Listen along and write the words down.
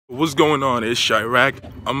What's going on? It's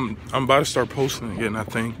Shiraq. I'm about to start posting again, I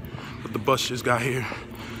think. But the bus just got here.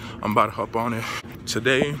 I'm about to hop on it.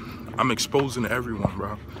 Today, I'm exposing everyone,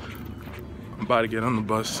 bro. I'm about to get on the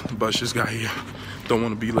bus. The bus just got here. Don't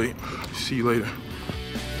want to be late. See you later.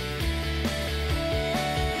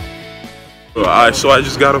 Alright, so I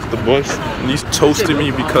just got off the bus and he's toasting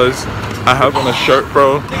me because I have on a shirt,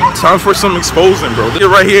 bro. Time for some exposing, bro. This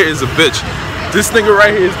right here is a bitch. This nigga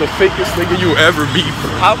right here is the fakest nigga you ever meet, bro.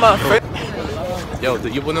 How am I fake? Yo,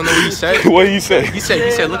 you wanna know what he said? What he said? He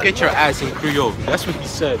said, look at your ass in Creole. That's what he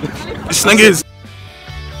said. This nigga is...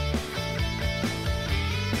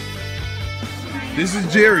 This is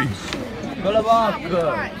Jerry.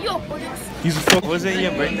 He's a fuck. Was it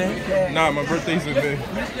your birthday? Nah, my birthday's in May.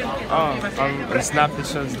 The snap that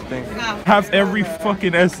shows the thing. Have every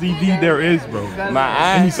fucking STD there is, bro. My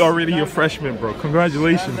ass. And he's already a freshman, bro.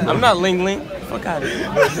 Congratulations, bro. I'm not Ling Ling. Fuck out of here.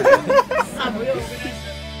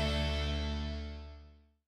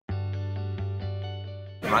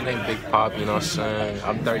 My name Big Pop, you know what I'm saying?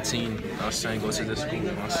 I'm 13, you know what I'm saying? Go to this school, you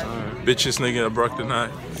know what I'm saying? Bitches nigga at Brockton High.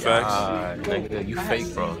 Facts. Nigga, you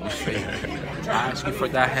fake, bro. You fake. I asked you for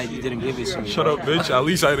that hat, you didn't give it to me. Shut up, bitch. At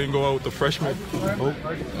least I didn't go out with the freshman. Oh.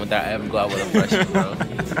 Would that ever go out with a freshman, bro?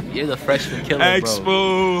 You're the freshman killer, bro.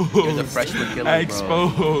 Exposed. You're the freshman killer, bro.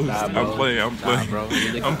 Exposed. Nah, bro. I'm playing. Nah, bro.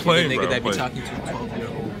 I'm playing, the nigga bro. that be talking to a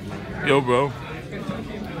 12-year-old. Yo, bro.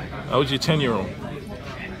 That was your 10-year-old.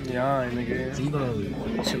 Yeah, nigga.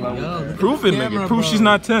 Prove it, nigga. Prove she's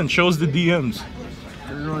not 10. Show us the DMs.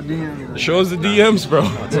 There's no DMs. Show us the DMs, bro.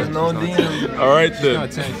 There's no DMs. All right, then.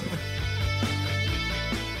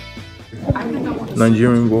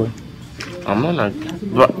 Nigerian boy. I'm not like...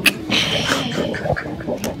 What?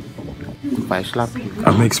 If I slap you.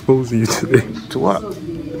 I'm exposing you today. To what?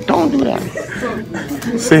 Don't do that.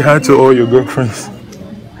 Say hi to all your girlfriends.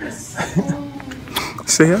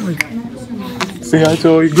 Say hi. Say hi to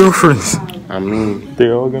all your girlfriends. I mean...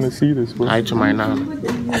 They're all gonna see this, bro. Hi to my nana.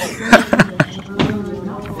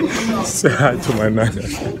 Say hi to my nana.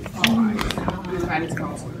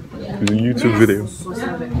 It's a YouTube video.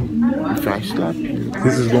 If I slap you.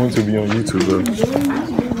 This is going to be on YouTube, bro.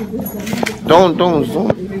 Don't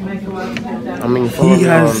zoom. I mean, follow me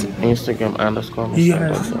on Instagram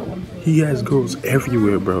 _ He has girls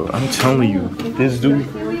everywhere, bro. I'm telling you. This dude,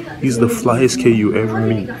 he's the flyest kid you ever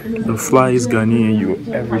meet. The flyest Ghanaian you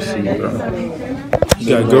ever see, bro. He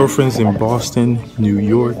got girlfriends in Boston, New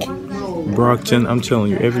York, Brockton. I'm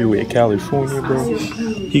telling you, everywhere. California, bro.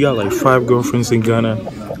 He got like 5 girlfriends in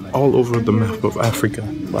Ghana, all over the map of Africa.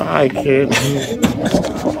 Bye, kid.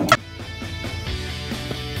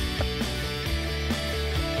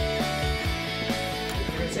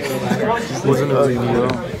 Wasn't a video.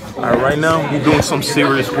 Alright, right now we're doing some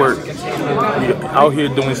serious work. We out here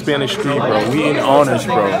doing Spanish Street, bro. We in honors,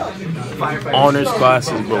 bro. Honors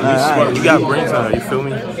classes, bro. We got brains on it, you feel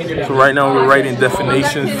me? So right now we're writing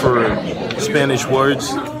definitions for Spanish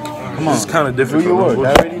words. It's kind of difficult.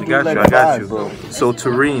 I got you. So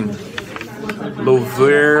terrain,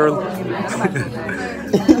 lover.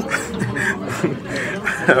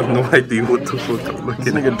 I have no idea what the fuck I'm looking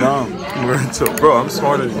at. Nigga dumb. Bro, I'm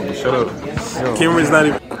smarter than you. Shut up. Cameron's not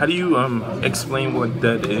even... How do you explain what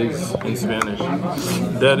that is in Spanish?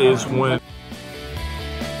 That is when...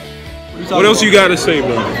 What else you gotta say,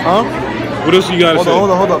 bro? Huh? What else you gotta say?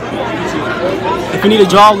 Hold up. If you need a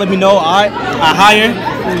job, let me know. I hire.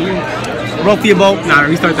 Rope for your boat. Nah,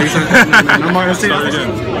 restart. I'm not gonna say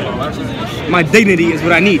that. My dignity is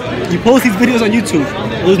what I need. You post these videos on YouTube,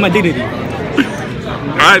 I lose my dignity.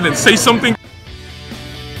 Alright, then say something.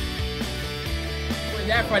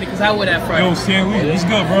 That Friday, cause I wear that Friday. Yo, Stan Lee, what's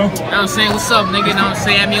good, bro? You know what I'm saying? What's up, nigga? You know what I'm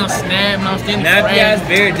saying? I mean on Snap, you know what I'm saying? Nappy ass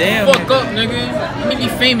beard, damn. Fuck up, nigga. Let me be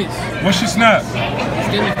famous. What's your snap?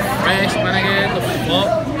 Stanley Fresh, my nigga. The fuck?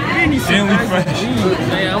 Stanley Fresh.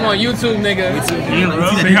 Yeah, I'm on YouTube, nigga. Yeah, bro.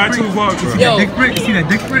 Say hi to the vlog, bro. Yo. Dick prick? You see that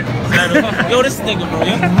dick prick? Yo, this nigga, bro.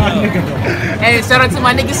 Hey, shout out to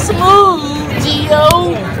my nigga Smooth,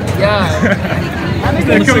 Gio. Yeah. You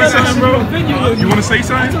wanna say something, bro? You wanna say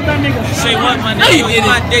something? Say what, my nigga?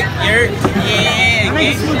 My dick, yeah.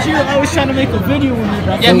 I was trying to make a video with me,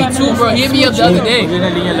 bro. Yeah, me too, bro. He hit me up the other day.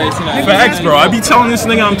 Facts, bro. I be telling this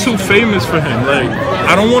nigga I'm too famous for him. Like,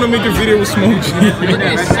 I don't want to make a video with Smooth.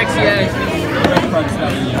 Sexy ass.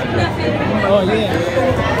 Oh, yeah.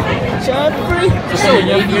 So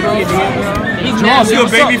baby, bro. What's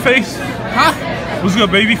good, baby face? Huh? What's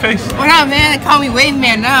good, baby face? What up, man? They call me Wave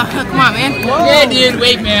Man now. Come on, man. Yeah, dude,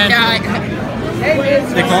 Wave Man.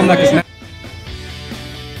 They call him like a snap.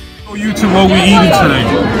 YouTube, what we eating today?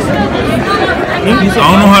 I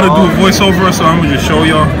don't know how to do a voiceover, so I'm gonna just show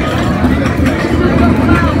y'all.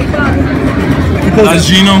 That's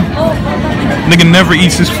Gino. Nigga never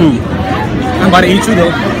eats his food. I'm about to eat you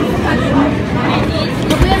though.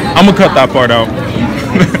 I'm gonna cut that part out.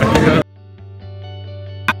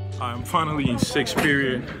 I'm finally in 6th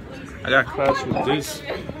period. I got class with this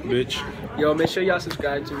bitch. Yo, make sure y'all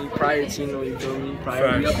subscribe to me. Prior Tino, you feel me?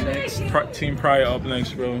 Prior be up next. Team Prior up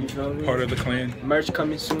next, bro. You feel me? Part of the clan. Merch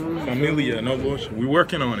coming soon. Familia, no bullshit. We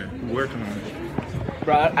working on it.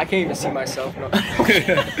 Bro, I can't even see myself. No.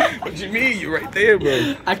 What you mean? You're right there,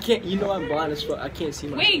 bro. I can't. You know I'm blind as fuck. I can't see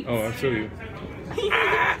myself. Wait. Oh, I feel you.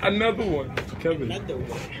 Another one, Kevin.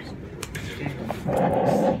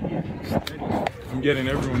 I'm getting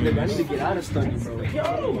everyone in I need this. to get out of study,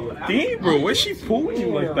 bro. Damn, bro, why's she pulling you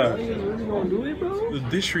like I that? ain't really gonna do it, bro. The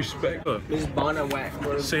disrespect. This Bonner whack,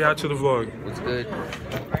 bro. Say hi to the vlog. What's good?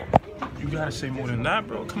 You gotta say more than that,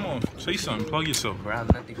 bro. Come on, say something. Plug yourself. Bro, I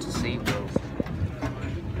have nothing to say, bro.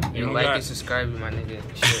 You don't like got- and subscribe, my nigga.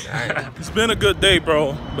 Shit, alright. It's been a good day,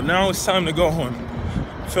 bro, but now it's time to go home.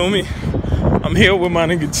 Feel me? I'm here with my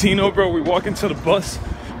nigga Tino, bro. We walking to the bus.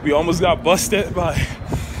 We almost got busted by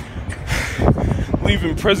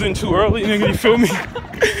leaving prison too early, nigga. You feel me?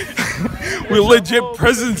 We're legit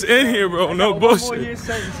presents in here, bro. No bullshit.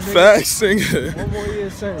 Facts, nigga. 1 more year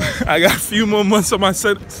sentence. I got a few more months on my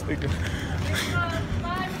sentence, nigga.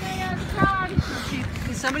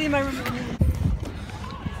 Somebody in my room.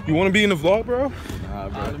 You want to be in the vlog, bro? Nah,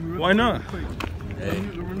 bro. Why not? Hey,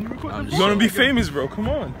 You gonna be famous, bro? Come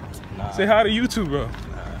on. Say hi to YouTube, bro.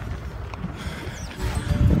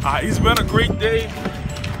 It's been a great day.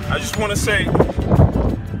 I just want to say,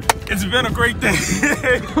 it's been a great day.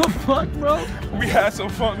 Fuck, bro. We had some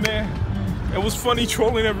fun, man. It was funny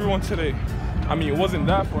trolling everyone today. I mean, it wasn't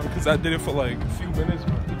that fun because I did it for like a few minutes,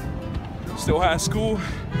 but still had school.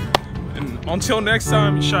 And until next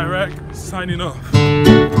time, Shiraq signing off.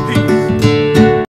 Peace.